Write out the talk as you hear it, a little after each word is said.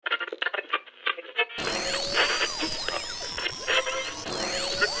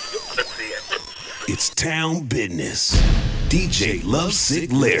It's town business. DJ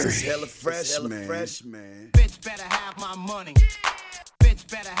Lovesick Larry. It's hella fresh, man. Bitch better have my money. Bitch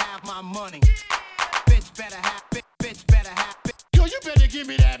better have my money. Bitch better have. Bitch better have. Yo, you better give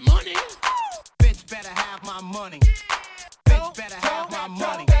me that money. Bitch better have my money. Bitch better have my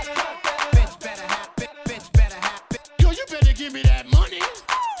money. Bitch better have. Bitch better have. Yo, you better give me that money.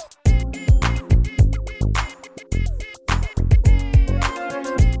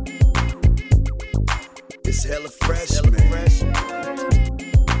 It's hella fresh, man.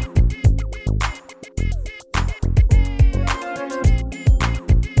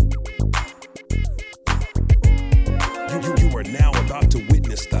 You are now about to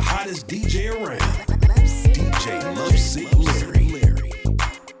witness the hottest DJ around. DJ Lovesick Larry.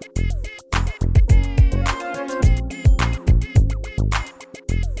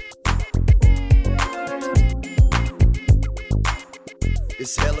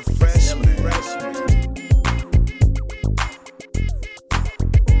 It's hella fresh, man.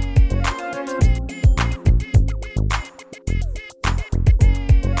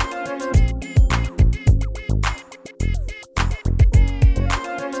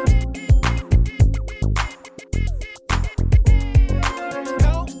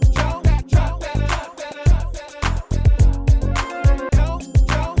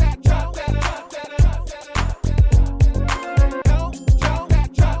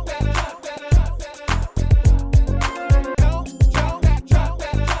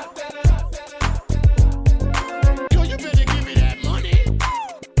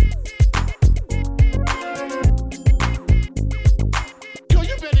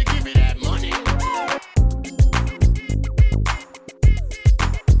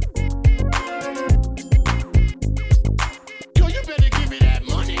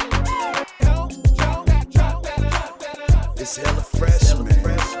 It's hella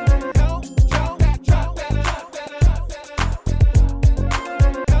fresh, man.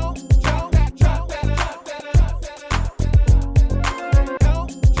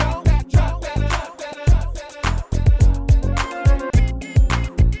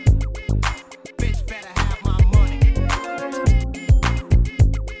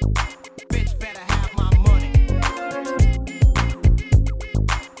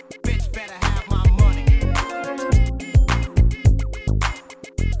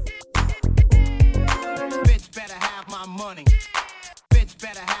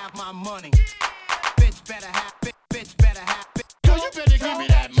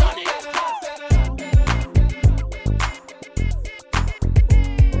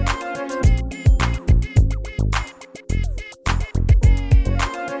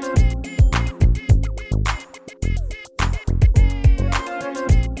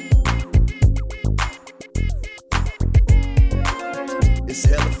 It's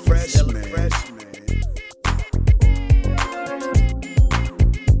hella fresh, man.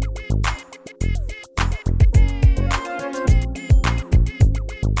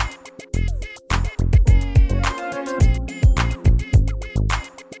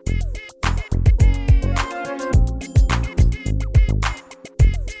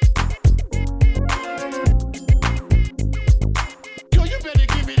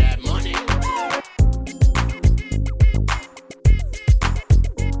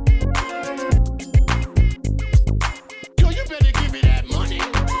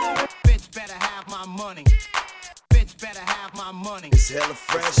 It's hella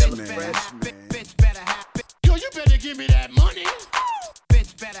fresh, man. Bitch better have. Yo, you better give me that money.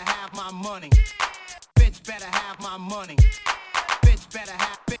 Bitch better have my money. Bitch better have my money. Bitch better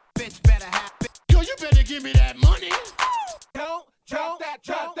have. Bitch better have. Yo, you better give me that money. Drop that.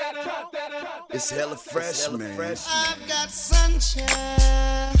 It's hella fresh, man. I've got sunshine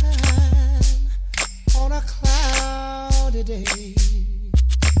on a cloudy day.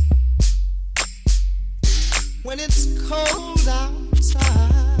 When it's cold outside,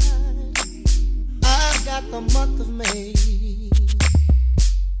 I've got the month of May.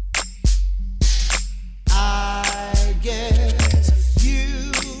 I guess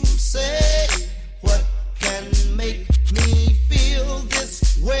you say, what can make me feel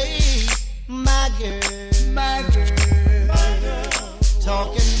this way, my girl, my girl, my girl.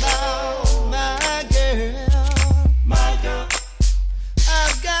 Talking about my girl, my girl.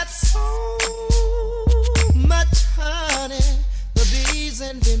 I've got so much honey, the bees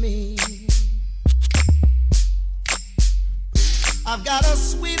envy me. I've got a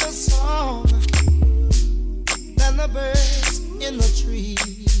sweeter song than the birds in the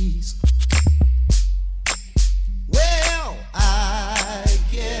trees. Well, I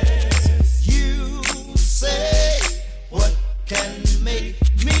guess you say, what can make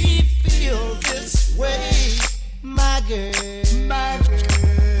me feel this way?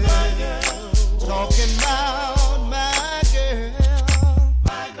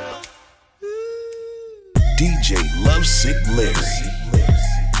 DJ Lovesick Larry.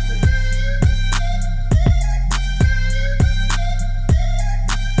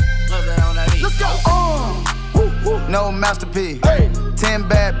 Let's go. No masterpiece. 10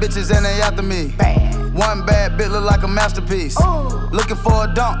 bad bitches and they after me. One bad bitch look like a masterpiece. Looking for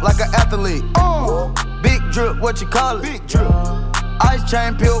a dunk like an athlete. Big drip, what you call it? Big drip. Ice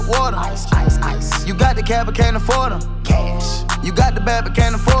chain, pure water. Ice. You got the cab, but can't afford them. Cash. You got the bad, but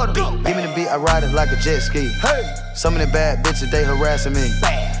can't afford them. Give me the beat, I ride it like a jet ski. Hey. Some of the bad bitches, they harassing me.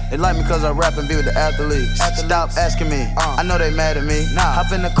 They like me cause I rap and be with the athletes. Stop asking me, I know they mad at me.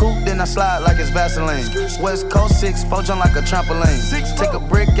 Hop in the coupe, then I slide like it's Vaseline. West Coast 6, four jump like a trampoline. Take a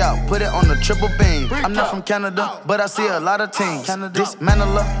brick out, put it on the triple beam. I'm not from Canada, but I see a lot of teams. Dismantle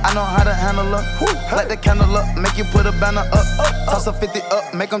her, I know how to handle her. Light the candle up, make you put a banner up. Toss a 50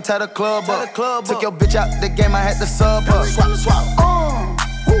 up, make them tie the club up. Took your bitch out the game, I had to sub up.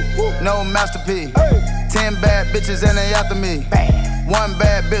 No masterpiece. 10 bad bitches and they after me. One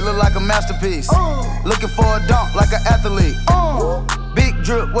bad bitch look like a masterpiece. Looking for a dunk like an athlete. Big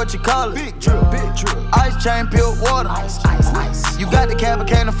drip, what you call it? Big drip. Ice chain, pure water. Ice. You got the cab, but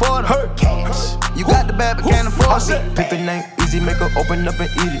can't afford it. Cash. You got the bad, but can't afford it. Pick the name, easy, make her open up and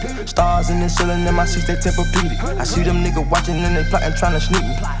eat it. Stars in the ceiling in my seats, they Tempur-Pedic. I see them niggas watching and they plotting, trying to sneak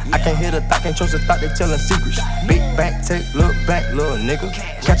me. I can't hear the thought, can't trust the thought, they telling secrets. Big bank, take, look back, little nigga.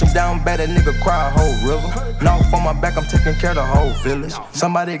 Catch him down bad, that nigga cry a whole river. Now on my back, I'm taking care of the whole village.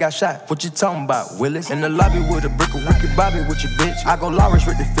 Somebody got shot, what you talking about, Willis? In the lobby with a brick of Ricky Bobby with your bitch. I go Lawrence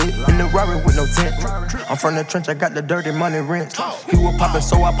with the fit, in the Rari with no tent. I'm from the trench, I got the dirty money rent. He was poppin',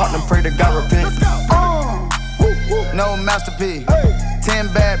 so I popped and pray to God repent. No masterpiece.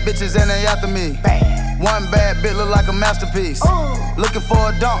 10 bad bitches and they after me. One bad bitch look like a masterpiece. Looking for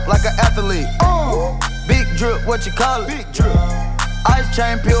a dunk like an athlete. Big drip, what you call it? Big drip. Ice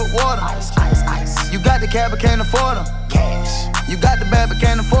chain, pure water. Ice. You got the cab, but can't afford them. Cash. You got the bad, but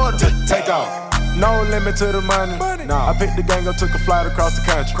can't afford them. Take off. No limit to the money. Nah. I picked the gang up, took a flight across the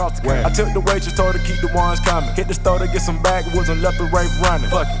country. I took the waitress, told her keep the ones coming. Hit the store to get some backwoods and left the rape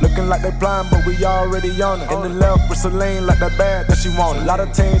running. Looking like they blind, but we already on it. In the left with Celine, like that bag that she wanted. A lot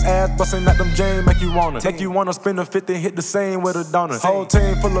of teams ass busting like them jeans, make you wanna. Make you wanna spend a 50, hit the scene with a donut. Whole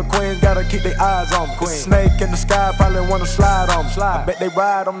team full of queens, gotta keep their eyes on me. Snake in the sky, probably wanna slide on me. I bet they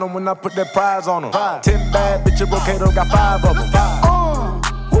ride on them when I put that prize on them. 10 bad bitches, Brocato got 5 of them.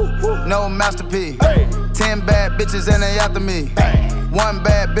 No masterpiece. 10 bad bitches and they after me. One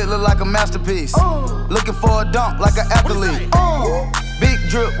bad bitch look like a masterpiece. Looking for a dunk like an athlete. Big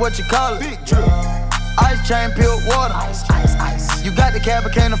drip, what you call it? Big drip. Ice chain, pure water. Ice. You got the cab,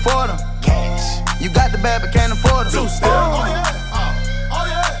 but can't afford them. Cash. You got the bad, but can't afford them. Two-step. Oh yeah. Oh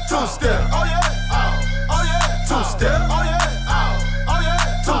yeah. Two-step. Oh yeah. Oh yeah. Two-step. Oh yeah. Oh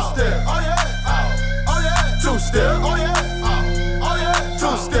yeah. Two-step. Oh yeah. Oh yeah. Two-step. Oh yeah. Oh yeah.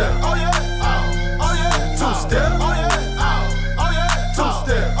 Two-step. Oh yeah. Oh yeah. Two-step. Oh yeah. Oh yeah.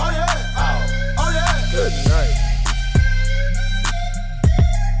 Two-step. Oh yeah. Oh yeah. Good night.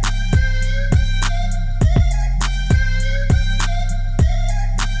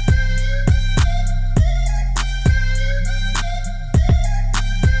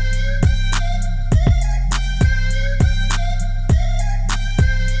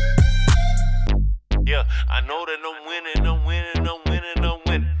 Yeah, I know that I'm winning, I'm winning, I'm winning, I'm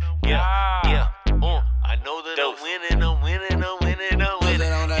winning. Yeah. I know that I'm winning, I'm winning, I'm winning, I'm winning.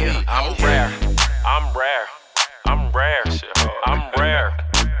 Yeah, I'm rare, I'm rare, I'm rare, I'm rare,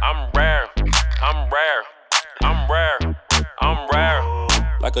 I'm rare, I'm rare, I'm rare, I'm rare.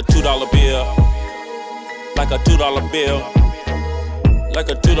 Like a $2 bill, like a $2 bill, like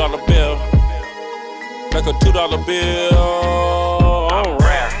a $2 bill, like a $2 bill. I'm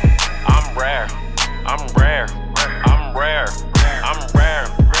rare, I'm rare. I'm rare, I'm rare, I'm rare,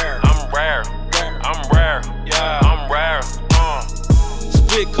 I'm rare, I'm rare, yeah, I'm rare,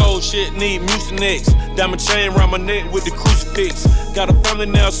 Spit cold shit, need Mucinex. Diamond chain round my neck with the crucifix. Got a family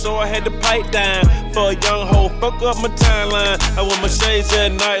now, so I had to pipe down. For a young hoe, fuck up my timeline. I wear my shades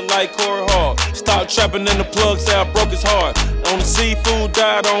at night like Corey Hart. Stop trapping in the plug, say I broke his heart. On the seafood,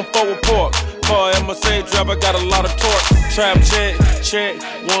 died on forward pork. For MSA drop, I got a lot of torque. Trap check,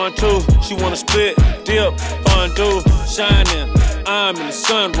 1, 2. She wanna split, dip, fondue, shining. I'm in the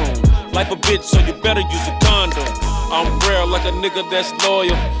sunroom, like a bitch, so you better use a condom. I'm real like a nigga that's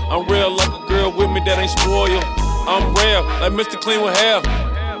loyal. I'm real like a girl with me that ain't spoiled. I'm rare, like Mr. Clean with hair.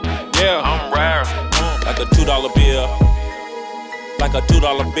 Yeah, I'm rare, like a $2 bill, like a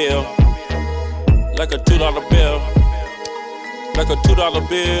 $2 bill, like a $2 bill, like a $2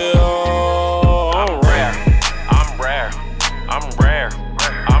 bill. I'm rare, I'm rare, I'm rare,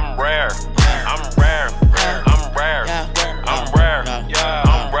 I'm rare, I'm rare,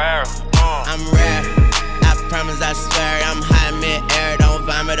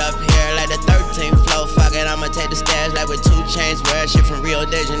 with 2 chains, wear shit from Rio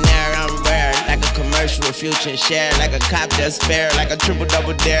de Janeiro. I'm rare, like a commercial with Future and Share, like a cop that's fair, like a triple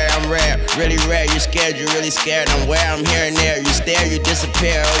double dare. I'm rare, really rare. You scared, you really scared. I'm where I'm here and there. You stare, you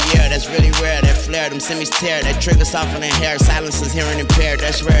disappear. Oh yeah, that's really rare. That flare, them semis tear. That trigger softening hair, silence is hearing impaired.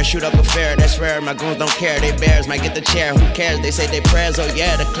 That's rare. Shoot up a fair, that's rare. My goons don't care. They bears might get the chair. Who cares? They say they prayers. Oh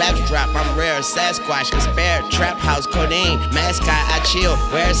yeah, the claps drop. I'm rare. Sasquatch, despair. Trap house, codeine. Mascot, I chill.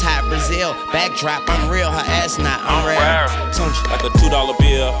 Where's hot Brazil? Backdrop, I'm real. Her ass not. I'm rare. Like a $2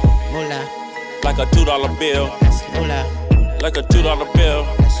 bill. Moolah. Like a $2 bill. That's moolah. Like a $2 bill.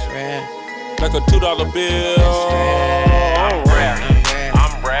 That's rare. Like a $2 bill. That's rare. I'm rare.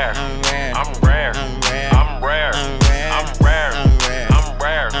 I'm rare. I'm rare. I'm rare. I'm rare. I'm rare. I'm rare. I'm rare. I'm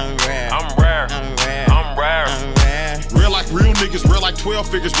rare. I'm rare. I'm rare. I'm rare. I'm rare. I'm rare. I'm rare. Real like real niggas, real like 12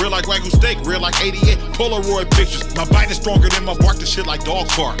 figures, real like Wagyu steak, real like 88 Polaroid pictures. My bite is stronger than my bark, this shit like dog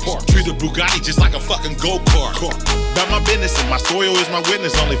park. Treat a Bugatti just like a fucking go-kart. About my business and my soil is my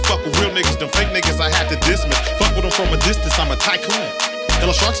witness. Only fuck with real niggas, them fake niggas I had to dismiss. Fuck with them from a distance, I'm a tycoon.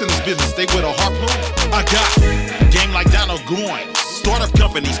 Hella sharks in this business, stay with a harpoon. I got game like Donald Goines. Startup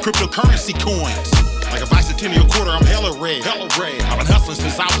companies, cryptocurrency coins. Like a bicentennial quarter, I'm hella red. Hella red. I've been hustling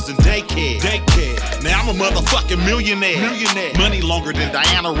since I was in daycare. Now I'm a motherfucking millionaire. Money longer than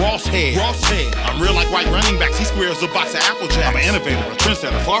Diana Ross had. I'm real like white running backs. He squares a box of Apple Jacks. I'm an innovator, a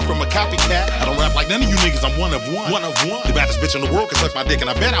trendsetter, far from a copycat. I don't rap like none of you niggas. I'm one of one. The baddest bitch in the world can suck my dick, and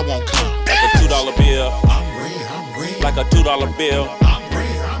I bet I won't come. Like a $2 bill. I'm red. Like a $2 bill. I'm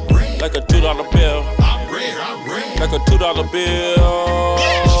red. Like a $2 bill. I'm red. Like a $2 bill.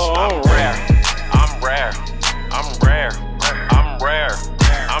 I'm rare. I'm rare. I'm rare. I'm rare.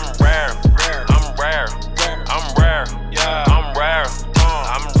 I'm rare. I'm rare. I'm rare. Yeah. I'm rare. I'm rare.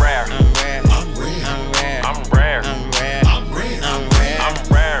 I'm rare. I'm red. I'm I'm rare. rare. I'm rare. I'm red. I'm rare. I'm rare. I'm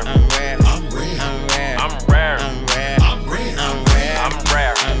rare. I'm red. I'm rare. I'm rare. I'm rare. I'm red. I'm rare. I'm rare. I'm rare. I'm red. I'm rare. I'm rare. I'm rare. I'm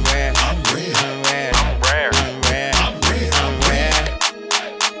red. I'm rare.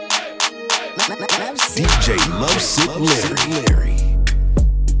 DJ Lovesick Larry.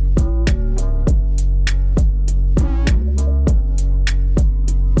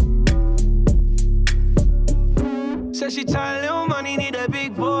 Said she tired, little money, need a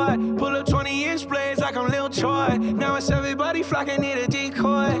big boy. Pull up 20-inch blades like I'm Lil Troy. Now it's everybody flocking, need a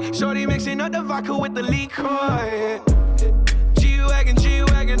decoy. Shorty mixing up the vodka with the liquor. G-Wagon,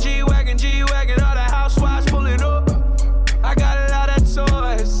 G-Wagon, G-Wagon, G-Wagon. All the housewives pulling up. I got a lot of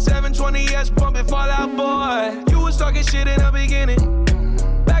toys. 720S pumping Fallout Boy. You was talking shit in the beginning.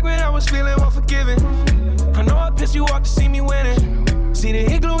 Back when I was feeling unforgiving. I know I pissed you off to see me winning. See the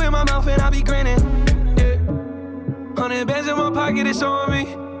igloo in my mouth and I be grinning. 100 bands in my pocket, it's on me.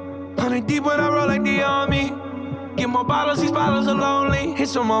 100 deep when I roll like the army. Get more bottles, these bottles are lonely.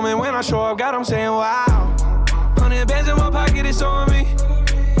 It's a moment when I show up, God, I'm saying wow. 100 bands in my pocket, it's on me.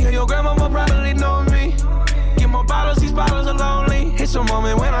 Yeah, your grandma will probably know me. Get more bottles, these bottles are lonely. It's a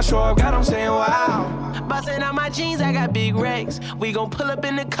moment when I show up, God, I'm saying wow. Bustin' out my jeans, I got big racks. We gon' pull up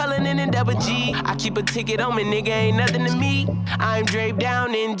in the Cullinan and Double G. I keep a ticket on me, nigga, ain't nothing to me. I'm draped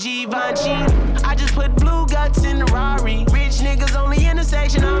down in Givenchy. I just put blue guts in the Rari. Rich niggas on the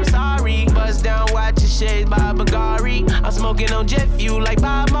intersection, I'm sorry. Bust down, watch your shades by Bulgari. I'm smoking on jet fuel like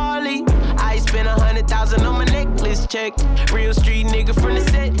Bob Marley. I spent 100,000 on my necklace check. Real street nigga from the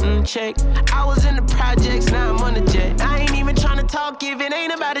set check. I was in the projects, now I'm on the jet. I ain't even tryna talk if it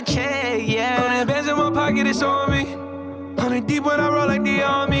ain't about a check, yeah. 100 bands in my pocket, it's on me. 100 deep when I roll like the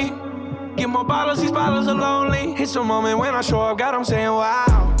army. Get more bottles, these bottles are lonely. It's a moment when I show up, God, I'm saying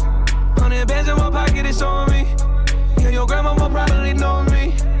wow. 100 bands in my pocket, it's on me. Yeah, your grandma will probably know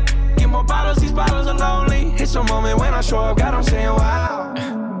me. Get more bottles, these bottles are lonely. It's a moment when I show up, God, I'm saying wow.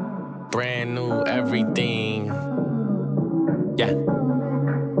 Brand new everything. Yeah.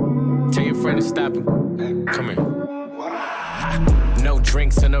 Tell your friend to stop him. Come here. No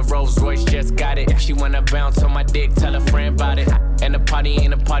drinks in a Rolls Royce, just got it. She wanna bounce on my dick, tell a friend about it. And the party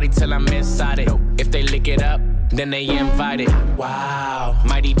ain't a party till I'm inside it. If they lick it up, then they invited. Wow.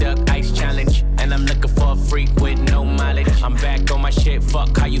 Mighty Duck Ice Challenge. And I'm looking for a freak with no mileage. I'm back on my shit,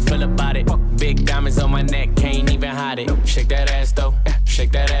 fuck how you feel about it. Big diamonds on my neck, can't even hide it. Shake that ass though,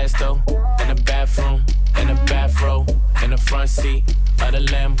 shake that ass though. In the bathroom, in the bathrobe, in the front seat of the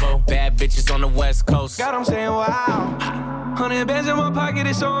Lambo. Bad bitches on the West Coast. God, I'm saying wow. 100 bands in my pocket,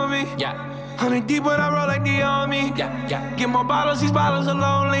 it's on me. Yeah. 100 deep when I roll like the army. Yeah. Get more bottles, these bottles are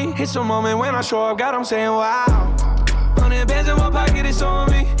lonely. It's a moment when I show up, God, I'm saying wow. 100 bands in my pocket, it's on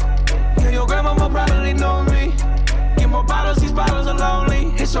me. Yeah, your grandma will probably know me. Get more bottles, these bottles are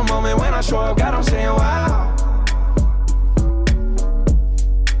lonely. It's a moment when I show up, God, I'm saying wow.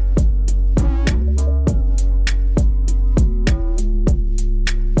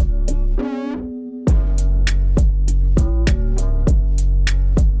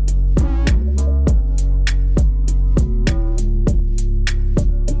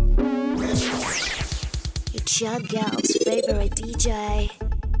 girl's favorite DJ,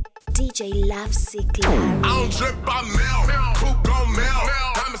 DJ Lovesick Larry. I don't drip by milk, coupe gon' melt.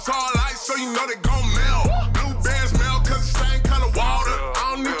 Diamonds all ice, so you know they gon' melt. Blue bands melt, cause it stain kinda water.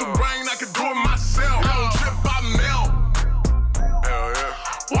 I don't need the rain, I can do it myself. I don't drip by milk. Hell yeah.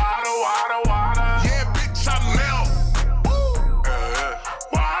 Water, water, water. Yeah, bitch, I melt. Hell yeah.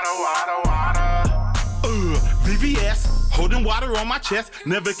 Water, water, water. VVS, holding water on my chest,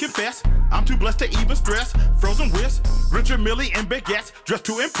 never confess. I'm too blessed to even stress. Frozen wrist, Richard Millie and baguettes, dressed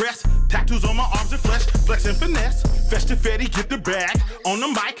to impress. Tattoos on my arms and flesh, flex and finesse. Festive Fetty, get the bag. On the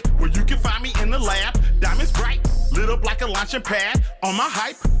mic, where you can find me in the lab. Diamonds bright, lit up like a launching pad. On my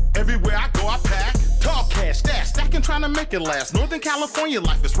hype, everywhere I go I pack. Tall cash, stash, stacking trying to make it last. Northern California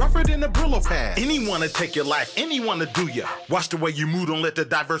life is rougher than a Brillo pad. Anyone to take your life, anyone to do ya. Watch the way you move, don't let the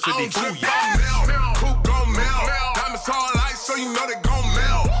diversity fool ya. Coupe gon' melt. Diamonds all ice, so you know they gon'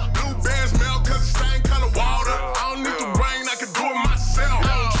 melt. Blue bands melt, cause it stain kinda water. I don't need the rain, I can do it myself. I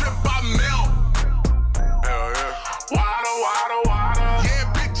don't drip, I melt. Hell yeah. Water, water, water. Yeah,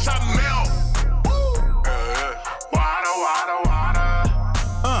 bitch, I melt. Hell yeah. Water, water, water.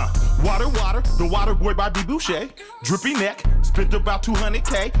 Water, water, the water boy by B. Boucher. Drippy neck, spent about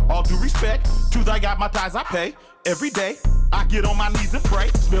 200K. All due respect, tooth I got, my ties I pay. Every day, I get on my knees and pray.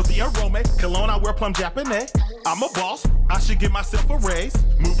 Smell the aroma, cologne I wear plum Japanese. I'm a boss, I should give myself a raise.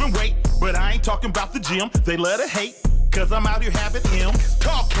 Moving weight, but I ain't talking about the gym. They love to hate, cause I'm out here having M's.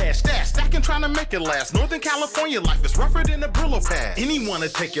 Tall cash, stash, stacking trying to make it last. Northern California life is rougher than a Brillo pad. Anyone to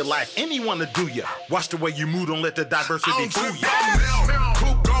take your life, anyone to do ya. Watch the way you move, don't let the diversity fool ya.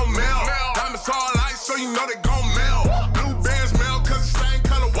 Coupe gon' melt. Diamonds all ice, so you know they gon' melt. Blue bands melt, cause it stain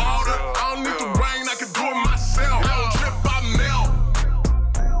kinda water. I don't need the rain, I can do it myself. I don't drip, I melt.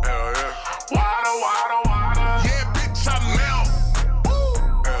 Hell yeah. Water, water, water. Yeah, bitch, I melt.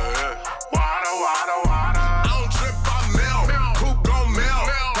 Hell yeah. Water, water, water. I don't drip, I melt. Coupe gon' melt.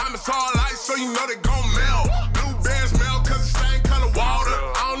 Diamonds all ice, so you know they gon' melt. Blue bands melt, cause it stain kinda water.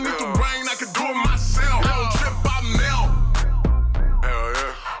 I don't need the rain, I can do it myself. I don't drip, I melt. Hell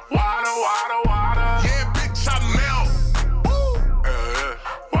yeah. Water, water, water. Yeah, bitch, I melt. Hell yeah.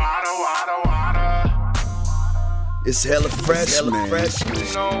 Water, water, water. It's hella fresh, man.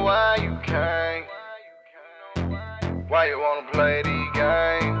 You know why you came. Why you wanna play these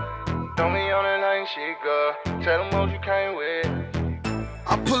games? Don't be on that lame shit, girl. Tell them what you came with.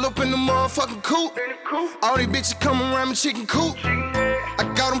 I pull up in the motherfucking coupe. All these bitches come around me chicken coop. I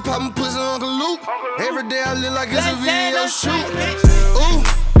got them poppin' pussy Uncle Luke. Every day I live like it's a video shoot. Ooh,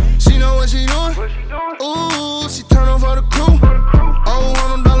 she know what she doing. Ooh, she turn on for the crew. Oh,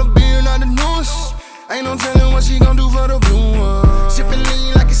 $100 bill, not the newest. Ain't no telling what she gon' do for the blue one. Sippin'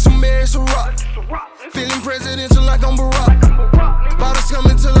 lean like it's some Mary Ciroc. Feeling presidential like I'm Barack. Bottles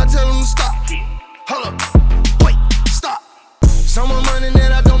coming till I tell them to stop. Hold up, wait, stop. So much money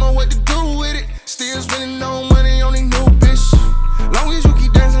that I don't know what to do with it. Still spending no money on these new bitch. Long as you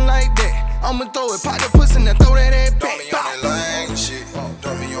keep dancing like that, I'ma throw it, pop the pussy and then throw that ass back. Don't be on that lame shit.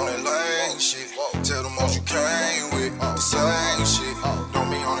 Don't be on that lame shit. Tell them what you came with. The same shit. Don't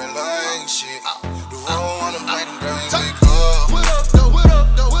be on that lame shit. The wrong one to play them games. Take up. What up, though? What up,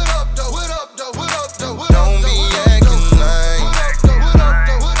 though? What up, though? What up, though? What up, though? What up, Don't be acting lame. What up, though? What up,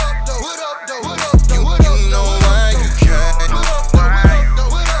 though? What up, though? What up, though? What up, though? What up, You know why you came.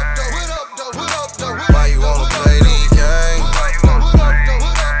 Why you wanna play these games?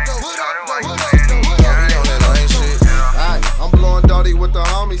 I'm blowing dirty with the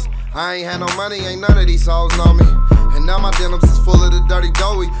homies. I ain't had no money, ain't none of these hoes know me. And now my denims is full of the dirty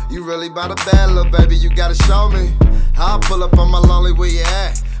doughy. You really bout a bad little baby, you gotta show me. I'll pull up on my lonely where you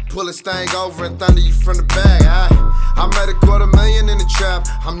at. Pull this thing over and thunder you from the back. I made $250,000 in the trap.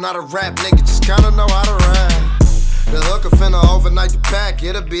 I'm not a rap nigga, just kinda know how to rap. The hooker finna overnight the pack.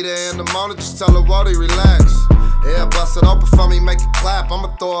 It'll be there in the morning, just tell her Wally relax. Yeah, bust it open for me, make it clap. I'ma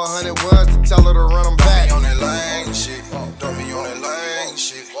throw 100 words to tell her to run them back. Don't be on that lame shit. Don't be on that lame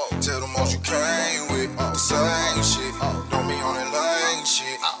shit. Tell them what you came with. The same shit. Don't be on that lame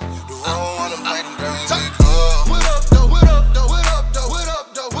shit. The wrong one to play them games. Take up. What up, though? What up, though? What up, though? What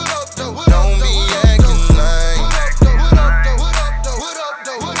up, though? What up, though? What up, Don't be acting lame. What up, though? What up, though? What up, though? What up,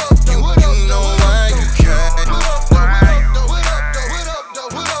 though? What up, though? What up, You know why you came.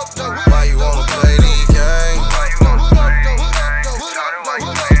 Why you wanna play these games?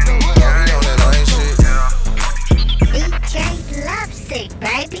 DJ Lovesick,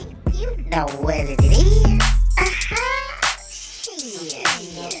 baby. You know what it is. Shit.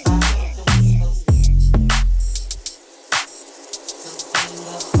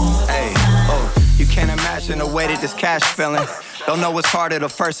 Hey, oh, you can't imagine the way that this cash feeling. Don't know what's harder, the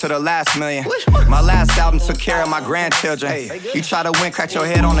first or the last million. My last album took care of my grandchildren. You try to win, crack your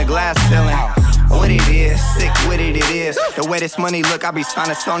head on the glass ceiling. What it is, sick with it is. The way this money look, I be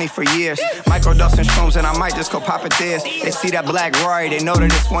signing Sony for years. Microdosing shrooms and I might just go pop it this. They see that black Rory, they know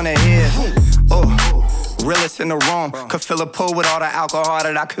that it's one of his. Realest in the room, could fill a pool with all the alcohol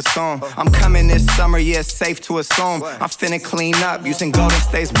that I consume. I'm coming this summer, yeah, it's safe to assume. I'm finna clean up using Golden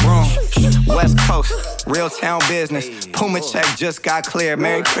State's broom. West Coast, real town business. Puma check just got cleared,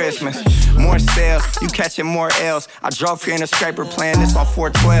 Merry Christmas. More sales, you catching more L's. I drove here in a scraper playing this on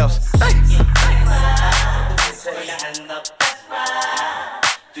 412s.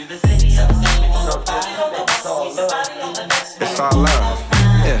 It's all love,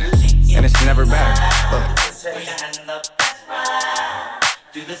 yeah. And it's never better.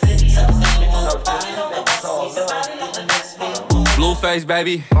 Blueface,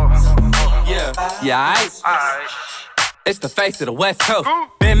 baby. Yeah, aight. It's the face of the West Coast.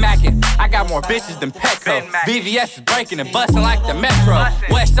 Been mackin', I got more bitches than Petco. VVS is breaking and bustin' like the Metro.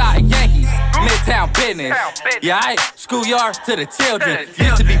 West Side Yankees, Midtown business. Yeah, aight. Schoolyard to the children.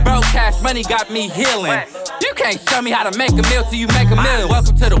 Used to be broke, cash money got me healing. You can't show me how to make a meal till you make a million.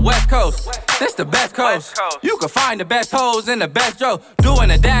 Welcome to the West Coast. This the best coast. You can find the best hoes and the best Joe. Doing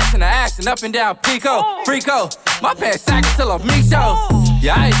the dash and the action up and down Pico. Frico. My pants sagging till I'm me show.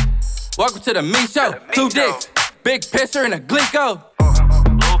 Yeah, aight. Welcome to the me show. 2 dicks. Big pisser and a Glico.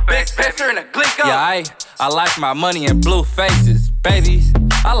 Big pisser and a Glico. Yeah, I like my money in blue faces, baby.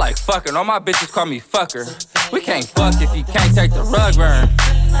 I like fucking. All my bitches call me fucker. We can't fuck if you can't take the rug burn.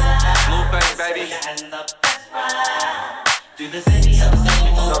 Blue face, baby.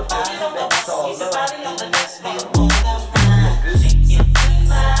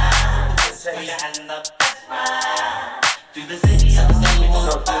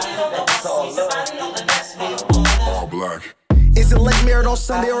 All black. Is it Lake Merritt on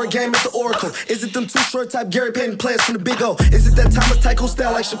Sunday or a game at the Oracle? Is it them two short type Gary Payton players from the Big O? Is it that Thomas Tyco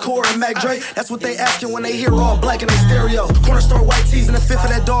style like Shakur and Mac Dre? That's what they asking when they hear all black in their stereo. Corner store white tees and a fifth of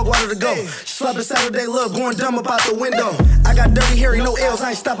that dog water to go. Slapping Saturday love, going dumb up out the window. I got dirty Harry, no L's, I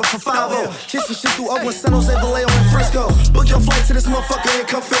ain't stopping for 5-0. Kissing shit through Oakland, San Jose, Vallejo, and Frisco. Book your flight to this motherfucker and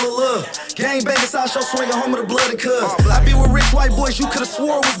come feel the love. Gang banging, side show swinging home with the blood and cuz. I be with rich white boys, you could've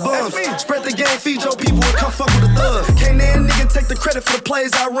swore was bums. Spread the game, feed your people and come fuck with the thug. Can't that nigga take the credit for the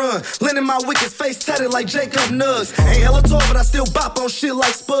plays I run. Lending my wicked face tatted like Jacob Nugs. Ain't hella tall, but I still bop on shit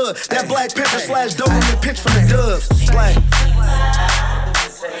like Spud. That Black Panther slash Doberman pinch from the Dubs. Black.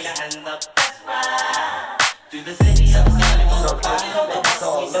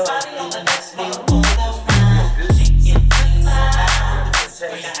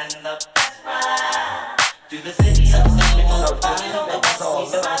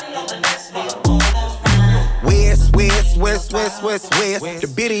 West. The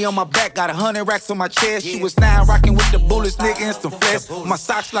bitty on my back, got 100 racks on my chest. She was 9 rocking with the bullets, nigga, and some flesh. My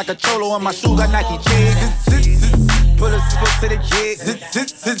socks like a cholo and my shoes got Nike J's. Put a foot to the jet.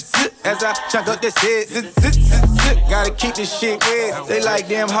 As I chunk up this head. Gotta keep this shit wet. They like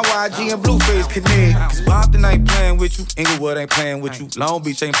damn how YG and Blueface connect. Cause Compton ain't playing with you. Inglewood ain't playing with you. Long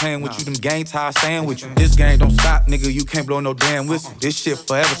Beach ain't playing with you. Them gang ties staying with you. This gang don't stop, nigga. You can't blow no damn whistle. This shit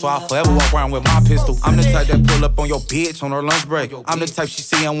forever, so I'll forever walk around with my pistol. I'm the type that pull up on your bitch on her lunch break. I'm the type she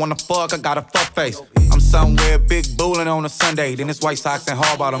see and wanna fuck, I got a fuck face. I'm somewhere big bullin' on a Sunday. Then it's White Sox and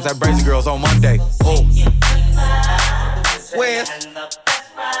hard bottoms at Brazy Girls on Monday. Oh. West.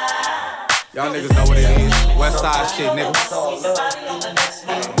 Y'all niggas know what it is. West Side shit, nigga.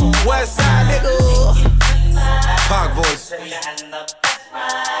 West Side, nigga. Park voice.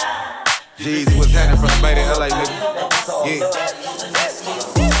 Jeezy was heading from the Bay to LA, nigga. Yeah.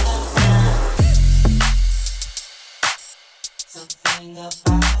 Something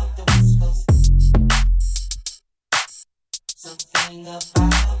about the West Coast. Something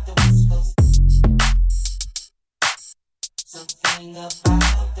about the West Coast. Something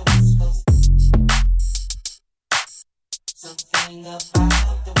about the West Coast. Something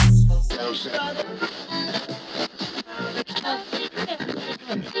about the West Coast.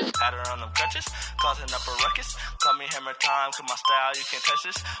 Had her on them crutches, causing up a ruckus. Call me hammer time, cause my style, you can't touch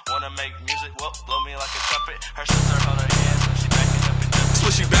this. Wanna make music, whoop, blow me like a trumpet. Her sister hold her hands, so she back it up and dump it.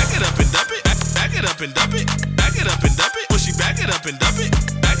 So she back it up and dump it, back it up and dump it, back it up and dump it. When she back it up and dump it,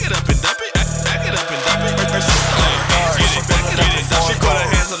 back it up and dump it, back it up and dump it. Her sister hold her hands, so she back it up and dump it. She put her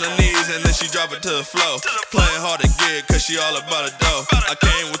hands on her knees and then she drop it to the floor. Playing hard to get, cause she all about a dough. I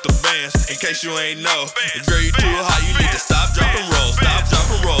came with the bands, in case you ain't know. Girl, you too hot, you need to stop, drop and roll. Stop, drop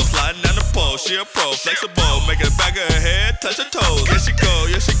and roll, sliding down the pole. She a pro, flexible, make the back of her head touch her toes. Yes she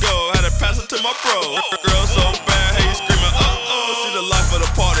go, had to pass it to my bro. Girl so bad, hey you screaming,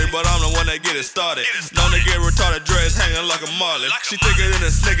 it started. Known to get retarded dreads hanging like a mullet. She thicker than a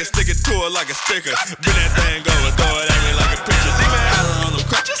snicker, stick it to her like a sticker. Bend that thing over, throw it at me like a picture. See me had her on them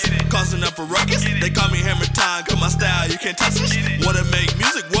crutches, causing up a ruckus. They call me Hammer Time, cause my style you can't touch this. Wanna make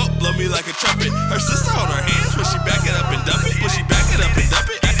music, whoop, blow me like a trumpet. Her sister hold her hands when she back it up and dump it. When she back it up and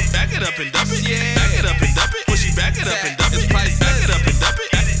dump it, back it up and dump it. Back it up and dump it. When she back it up and dump it, back it up and dump it.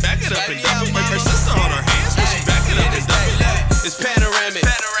 Back it up and dump it. Her sister hold her hands when she back it up and dump it. It's panoramic,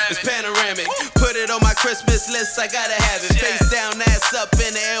 it's panoramic. Put it on my Christmas list, I gotta have it. Face down, ass up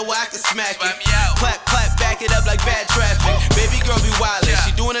in the air where I can smack it. Clap, clap, back it up like bad traffic. Baby girl be wildin',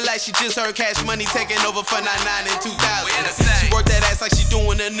 she doing it like she just heard Cash Money taking over for 99 in 2000. She work that ass like she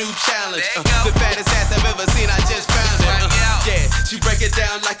doing a new challenge. The fattest ass I've ever seen, I just found it. Yeah, she break it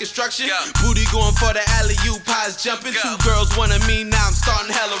down like instruction. Booty going for the alley-oop, pies jumping. Two girls wanted me, now I'm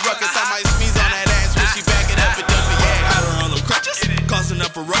starting hella ruckus. I might sneeze on that ass when she back it up and dump it. Had her on them crutches, causing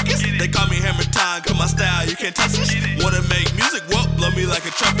up a ruckus. They call me Hammer Time, cause my style you can't touch this. Wanna make music, whoop, blow me like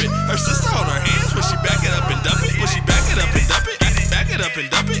a trumpet. Her sister hold her hands when she back it up and dump it. When she back it up and dump it, back it up and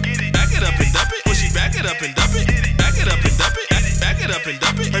dump it, back it up and dump it. When she back it up and dump it, back it up and dump it, back it up and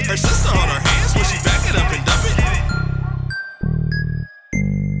dump it. Her sister hold her hands when she back it up and dump it.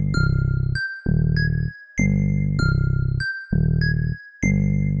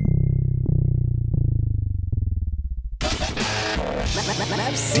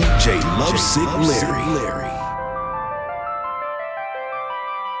 DJ Lovesick Larry.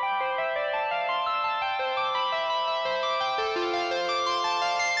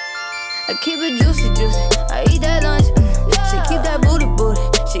 I keep it juicy, I eat that lunch. She keep that booty,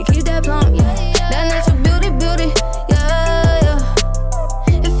 she keep that plump, yeah. That natural beauty, yeah.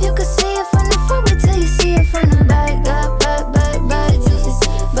 If you could see it from the front, wait till you see it from the back. Back, juicy,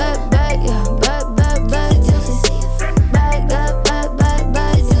 back, yeah, back, juicy, back,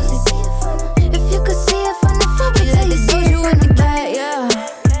 juicy. If you could see it from the front, wait till you see it from the back, yeah.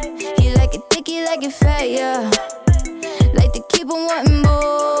 He like it thick, he like it fat, yeah. Like to keep on wanting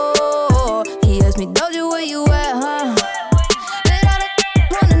more. He asked me, Doja, where you at, huh? And I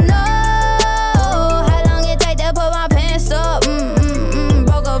wanna know how long it take to put my pants up.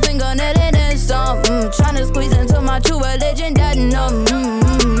 Broke a fingernail and then some. Tryna squeeze into my true religion, that numb.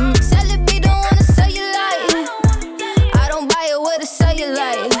 Celebrate, don't wanna sell you like. I don't buy it with a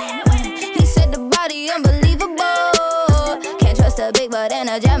cellulite. He said the body unbelievable. Can't trust a big butt and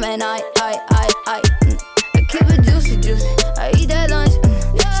a Gemini. I keep it juicy, I eat that lunch.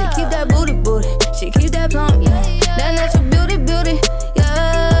 She keep that booty, she keep that plump, yeah. That natural beauty,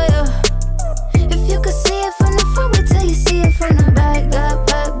 yeah. If you could see it from the front, wait till you see it from the back.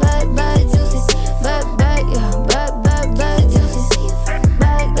 Back, juicy, back, yeah, back, juicy,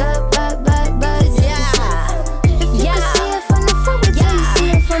 back, juicy. If you could see it from the front, wait till you see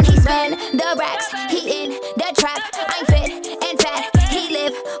it from the back. He spend the racks, he in the trap. I'm fit and fat, he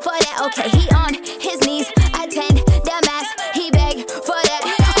live for that. Okay, he on his knees, attend the mass. He beg for that,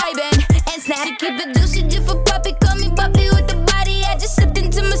 I bend and snap. She keep it juicy, just for puppy, call me puppy with the body. I just slipped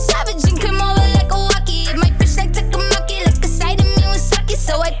into my savage and came over like a walkie. It might fish like takamaki, like a side of me with sake.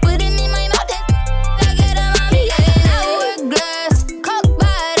 So I put him in my mouth and I get him on me. Yeah, hourglass, cock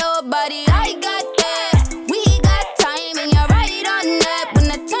bottle body, I got that. We got time and you're right on that. When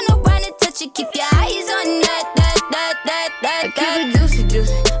I turn around and touch you, keep your eyes on that. I keep it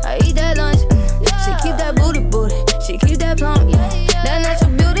juicy, I eat that lunch. She keep that booty, she keep that plump, yeah. That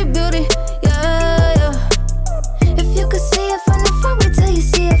natural beauty, yeah. If you could see it from the front, wait till you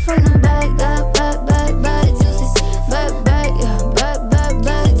see it from the back. Back, juicy, back, yeah, back,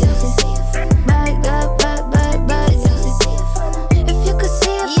 juicy, back, juicy. If you could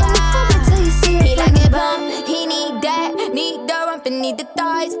see it from the front, wait till you see it. He like it bump, he need the rump and need the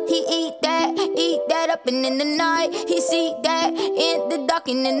thighs. He eat that up and in the night. He see that in the dark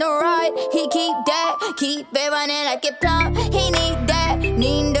and in the ride. He keep it running like it plump. He need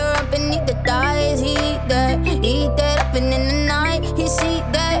the rump and need the thighs. He eat that up and in the night. He see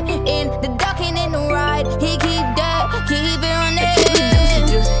that in the dark and in the ride. He keep it running. I keep it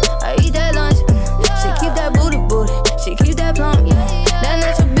juicy, I eat that lunch. She keep that booty, she keep that plump, yeah. That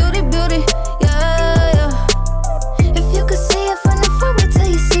natural beauty, yeah. If you could see it from the front, wait till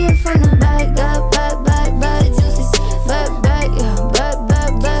you see it from the back. Back, juicy, back, yeah,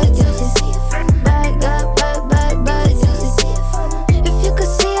 back, juicy, back, juicy. If you could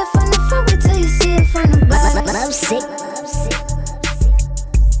see it from the front, wait till you see it from the back. Love sick.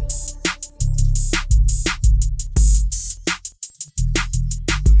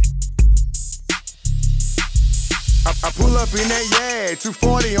 I pull up in that yard,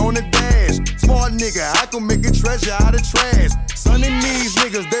 240 on the dash. Smart nigga, I can make a treasure out of trash. Son and these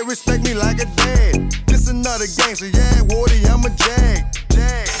niggas, they respect me like a dad. This another gangster, yeah, Wardy, I'm a jag.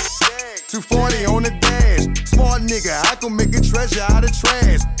 240 on the dash. Smart nigga, I can make a treasure out of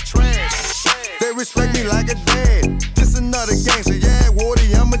trash. They respect me like a dad. This another gangster, yeah,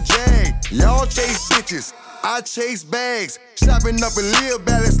 Wardy, I'm a jag. Y'all chase bitches, I chase bags. Shopping up in Lil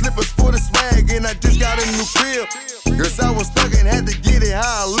Ballad, slippers for the swag. And I just got a new crib. Cause I was stuck and had to get it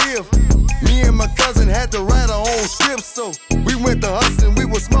how I live. Me and my cousin had to write our own scripts, so we went to hustling. We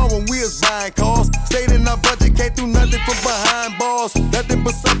was small when we was buying cars. Stayed in our budget, can't do nothing from behind bars. Nothing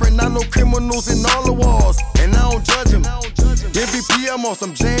but suffering, I know criminals in all the walls. And I don't judge them. MVP, I'm on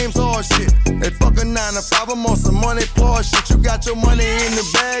some James Hard shit. They fuck a 9 to 5, I'm on some money plus shit. You got your money in the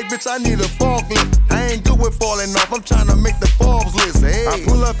bag, bitch, I need a forklift. I ain't good with falling off, I'm trying to make the Forbes list. Hey, I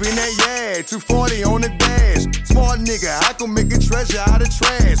pull up in that yard, 240 on the dash. Smart nigga, I can make a treasure out of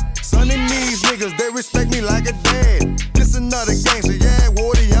trash. Son and these niggas, they respect me like a dad. This another gangster, yeah,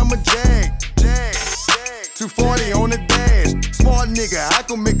 Wardy, I'm a jag. 240 on the dash. Smart nigga, I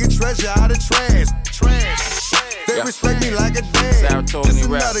can make a treasure out of trash. They respect me like a dad. This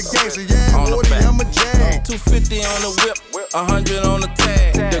another gangster, yeah, Wardy, I'm a jag. 250 on the whip, 100 on the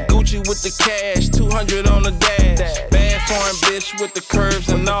tag. The Gucci with the cash, 200 on the dash. Bad foreign bitch with the curves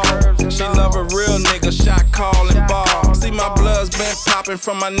and all. She love a real nigga, shot calling ball. See my blood's been popping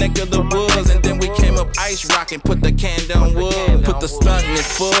from my neck of the woods. And then we came up ice rockin', put the can down wood. Put the stunt in it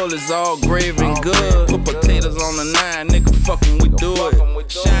full, it's all gravy and good. Put potatoes on the 9, nigga, fuckin' we do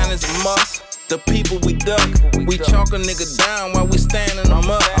it. Shine is a must. The people we duck, we chalk a nigga down while we standing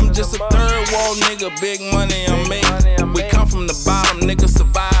them up. I'm just a third wall nigga, big money I'm making. We come from the bottom, nigga,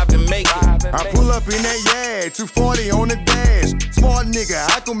 survive and make it. I pull up in that yard, 240 on the dash. Smart nigga,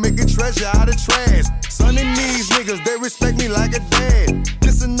 I can make a treasure out of trash. Son and these niggas, they respect me like a dad.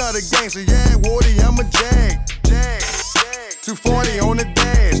 This another gangster, yeah, Wardy, I'm a jag. 240 on the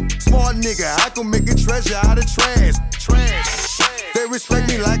dash. Smart nigga, I can make a treasure out of trash. They respect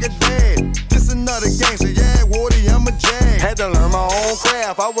me like a dad. This another gangster, yeah, Wardy, I'm a jag. Had to learn my own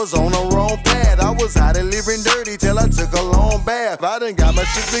craft, I was on the wrong path. I was out of living dirty till I took a long bath. I done got my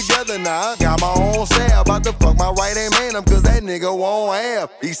shit together now, I got my own staff. About to fuck my right hand man up cause that nigga won't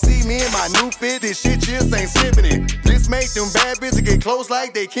have. He see me in my new fit, this shit just ain't sipping it. This make them bad bitches get close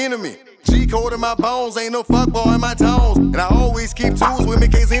like they kin to me. G-code in my bones, ain't no fuckboy in my tones. And I always keep tools with me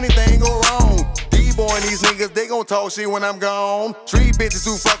in case anything go wrong. D-boy and these niggas, they gon' talk shit when I'm gone. 3 bitches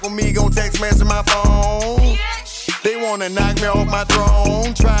who fuck with me gon' text message my phone. They wanna knock me off my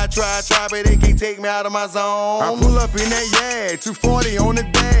throne. Try, but they can't take me out of my zone. I pull up in that yard, 240 on the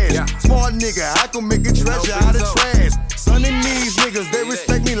dash. Smart nigga, I can make a treasure out of trash. Son and these niggas, they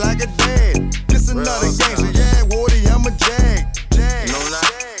respect me like a dad. This another gangster, yeah, Wardy, I'm a jag.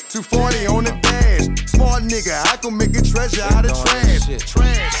 240 on the dash. Smart nigga, I can make a treasure out of trash.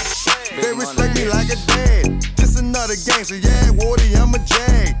 They respect me like a dad. This another gangster, yeah, Wardy, I'm a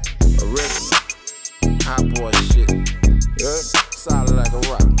jag. Original, hot boy shit. Yeah, solid like a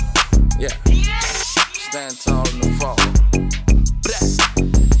rock. Yeah, stand tall in the fall.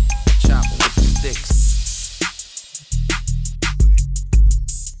 Chopper with the sticks.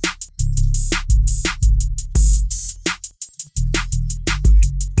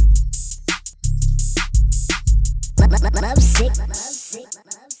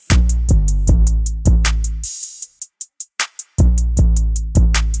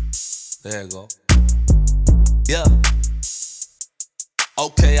 There you go. Yeah.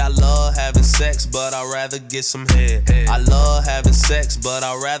 Okay, I love having sex, but I'd rather get some head. I love having sex, but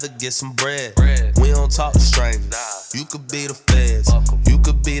I'd rather get some bread. We don't talk to strangers. You could be the feds. You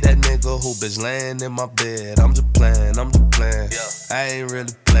could be that nigga who bitch laying in my bed. I'm just playing. I ain't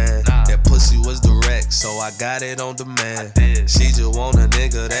really playing. That pussy was direct, so I got it on demand. She just want a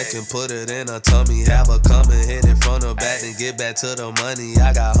nigga that can put it in her tummy. Have her come and hit it from the back and get back to the money.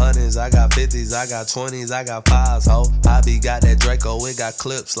 I got hundreds, I got 50s, I got 20s, I got 5s, ho. I be got that Draco, it got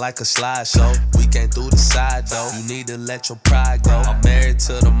clips like a slideshow. We came through the side though, you need to let your pride go. I'm married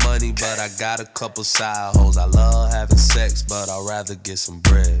to the money, but I got a couple side hoes. I love having sex, but I'd rather get some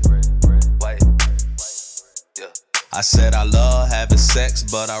bread. I said I love having sex,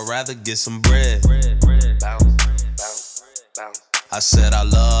 but I'd rather get some bread. I said I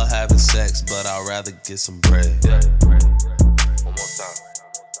love having sex, but I'd rather get some bread. One more time.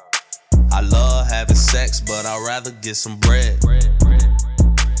 I love having sex, but I'd rather get some bread.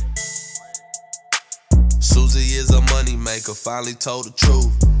 Susie is a money maker, finally told the truth.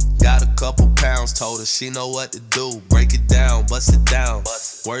 Got a couple pounds, told her she know what to do. Break it down, bust it down.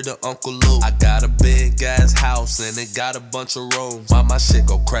 Word to Uncle Luke. I got a big ass house and it got a bunch of rooms. Why my shit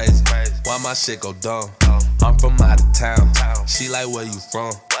go crazy? Why my shit go dumb? I'm from out of town. She like, where you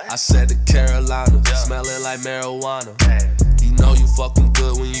from? I said the Carolina, smelling like marijuana. You know you fucking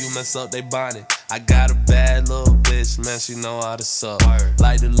good when you mess up they bonnet. I got a bad little bitch, man, she know how to suck.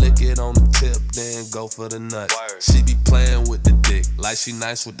 Like to lick it on the tip, then go for the nuts. She be playing with the dick, like she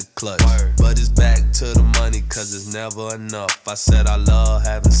nice with the clutch. But it's back to the money, cause it's never enough. I said I love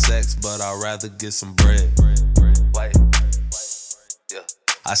having sex, but I'd rather get some bread.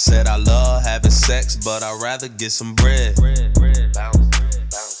 I said I love having sex, but I'd rather get some bread.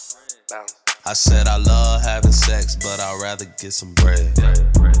 I said I love having sex, but I'd rather get some bread.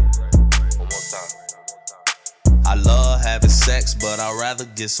 One more time. I love having sex, but I'd rather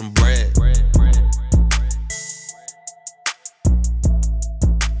get some bread.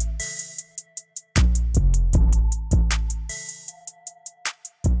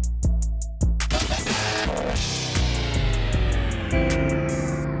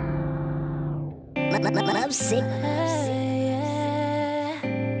 I'm sick.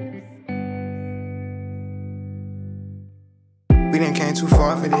 We done came too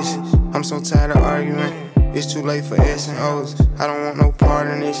far for this. I'm so tired of arguing. It's too late for S and O's. I don't want no part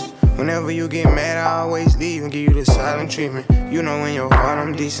in this. Whenever you get mad, I always leave and give you the silent treatment. You know in your heart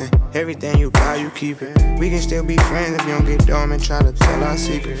I'm decent. Everything you buy, you keep it. We can still be friends if you don't get dumb and try to tell our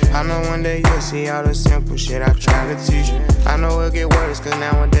secrets. I know one day you'll see all the simple shit I try to teach you. I know it'll get worse, cause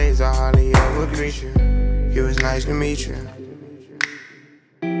nowadays I hardly ever greet you. It was nice to meet you.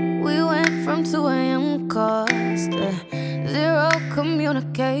 We went from 2 a.m. calls to zero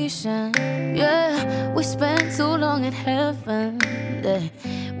communication. Yeah, we spent too long in heaven. Yeah,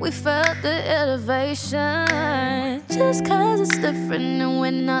 we felt the elevation. Just cause it's different and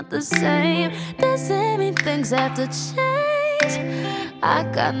we're not the same doesn't mean things have to change. I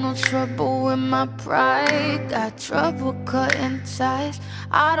got no trouble with my pride, got trouble cutting ties.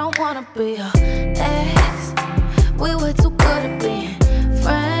 I don't wanna be your ex. We were too good at being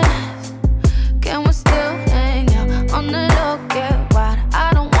friends. Can we still hang out on the low, get wide?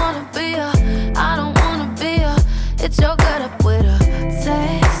 I don't wanna be a, I don't wanna be a. It's your gut up with a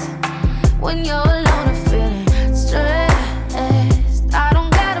text. When you're alone and feeling stressed, I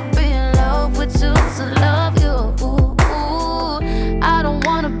don't gotta be in love with you to love you. I don't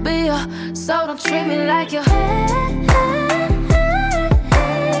wanna be a, so don't treat me like you're.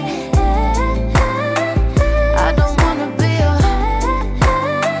 I don't wanna be a.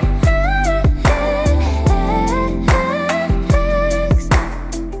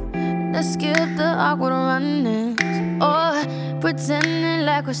 Let's skip the awkward run-ins or pretending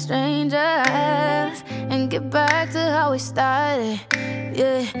like we're strangers and get back to how we started.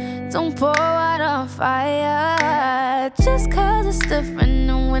 Yeah, don't pour out on fire. Just cause it's different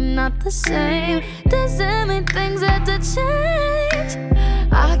and we're not the same doesn't mean things have to change.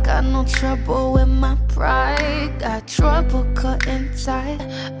 I got no trouble with my pride, got trouble cutting tight.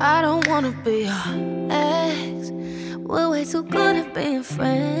 I don't wanna be your ex. We're way too good at being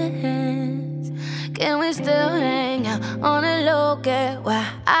friends. Can we still hang out on the low, get why?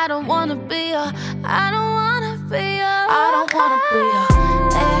 I don't wanna be your, I don't wanna be your, I don't wanna be your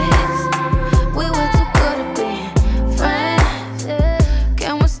ex. We were too good at being friends.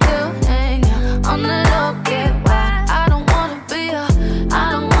 Can we still hang out on the low, get why? I don't wanna be your, I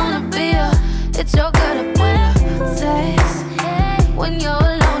don't wanna be your. It's your good at with a text. When you're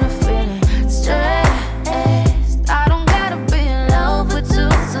alone and feeling stressed, I don't gotta be in love with you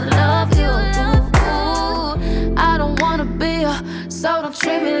to love you. I don't wanna be your, so don't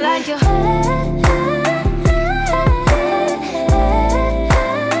treat me like you're.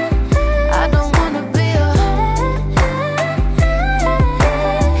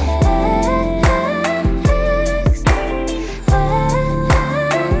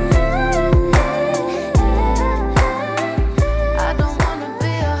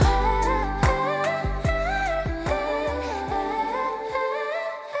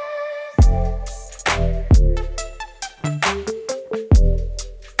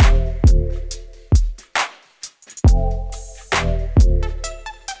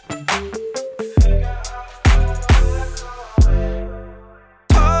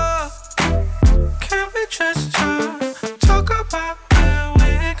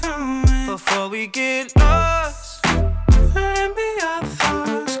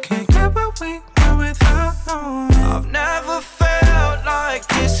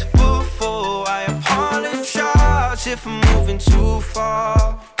 if I'm moving too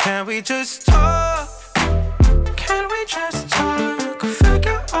far. Can we just talk? Can we just talk?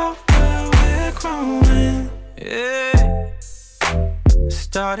 Figure out where we're growing. Yeah.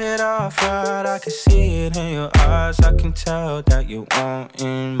 started off right, I can see it in your eyes. I can tell that you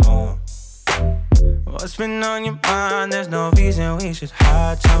wanting more. What's been on your mind? There's no reason we should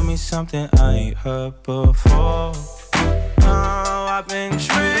hide. Tell me something I ain't heard before. Oh, I've been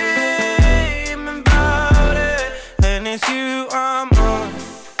dreaming about it, and it's you I'm on.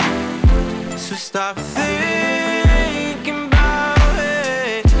 So stop thinking about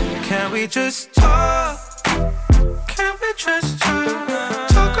it. Can we just talk? Can we just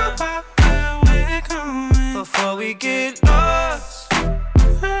talk about where we're going before we get lost?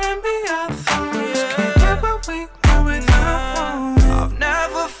 And be our thoughts. Can't get what we want without one. I've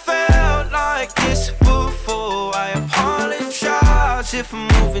never felt like this before. I apologize if I'm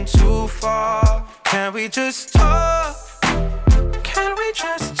moving too far. Can we just talk? Can we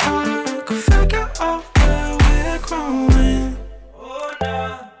just talk? Figure out where we're growing. Oh,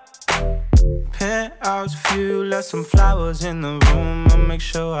 nah. Penthouse view, left some flowers in the room. I'll make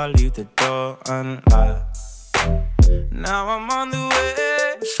sure I leave the door unlocked. Now I'm on the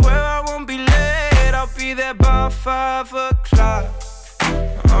way, swear I won't be late. I'll be there by 5 o'clock.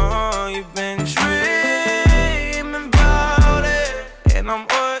 Oh, you've been dreaming about it, and I'm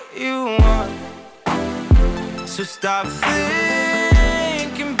what you want. So stop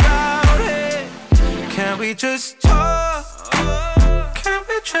thinking about it. Can we just talk? Can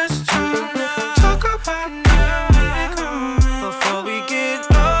we just talk? Talk about where we're going before we get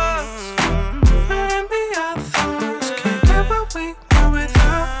lost. And be our thoughts. Can't get what we want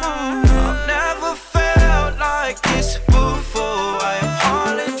without one. I've never felt like this before. I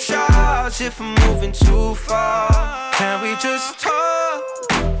apologize if I'm moving too far. Can we just talk?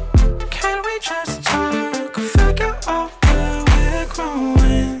 Can we just talk? Figure out where we're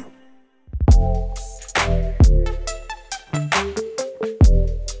growing.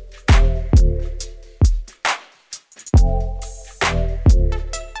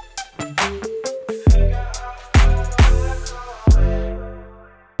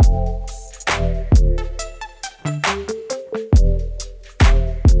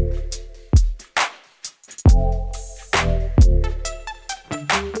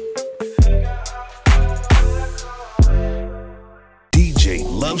 DJ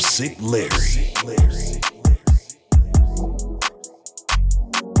Lovesick Larry.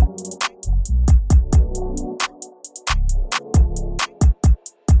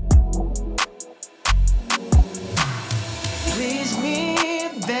 Please me,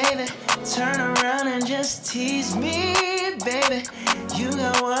 baby. Turn around and just tease me, baby. You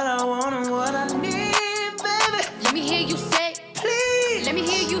got what I want and what I need, baby. Let me hear you say, please. Let me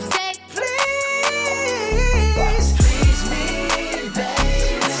hear you say, please. Please me, baby.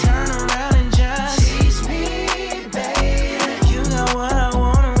 Turn around and just tease me, baby. You got what I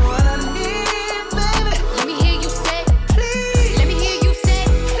want and what I need, baby. Let me hear you say, please. Let me hear you say,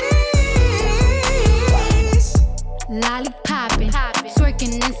 please. Lollipopping,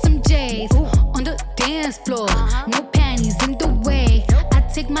 twerking in some J's on the dance floor. No panties in the way. I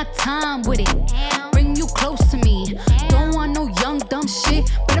take my time with it. Bring you close to me. Don't want no young dumb shit.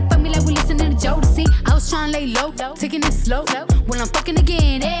 Better fuck me like we listening to Jodeci. I was trying to lay low, taking it slow. When I'm fucking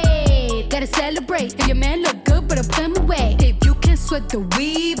again, hey, gotta celebrate. If your man look good, better put him away. If you can sweat the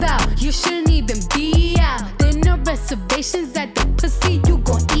weave out, you shouldn't even be out. There no reservations at the pussy, you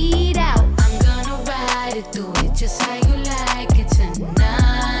gon' eat out. I'm gonna ride it, do it just how you like it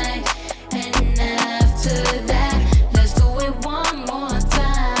tonight. And after that, let's do it one more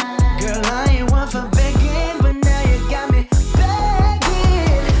time. Girl, I ain't one for begging, but now you got me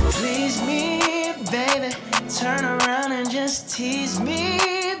begging. Please me, baby. Turn around and just tease me,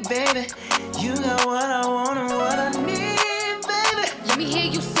 baby. You got what I want and what I need, baby. Let me hear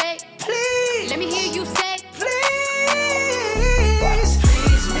you say, please. Let me hear you say, please.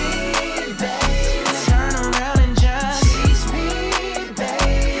 Please me, baby. Turn around and just tease me,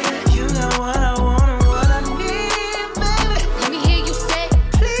 baby. You got what I want and what I need, baby. Let me hear you say,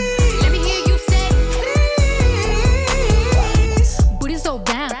 please. Let me hear you say, please. Booty so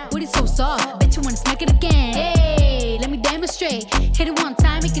round, booty so soft. Bet you wanna smack it again. Hey, let me demonstrate. Hit it one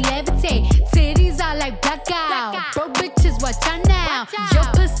time, make it levitate. Titties are like blackout. Broke bitches, watch out now. Your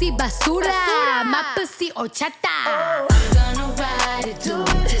pussy basura, my pussy horchata. I'm gonna ride it, do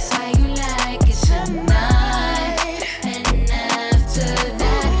it just how you like it tonight. And after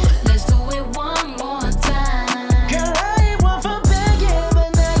that, let's do it one more time. Girl, I ain't one for begging, but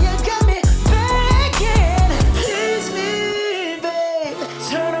now you got me begging. Please me, babe.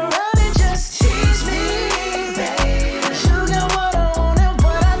 Turn around and just tease me, babe. You got what I want and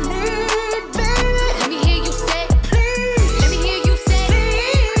what I need, baby. Let me hear you say, please. Let me hear you say, please.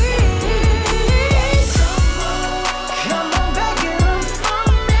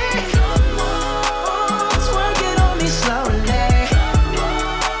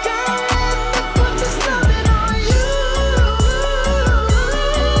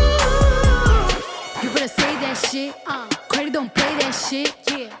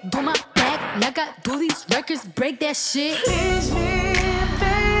 do my back, like I do these records, break that shit. Tease me,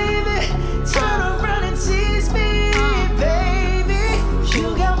 baby. Turn around and tease me, baby.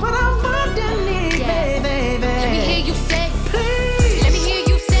 You got what I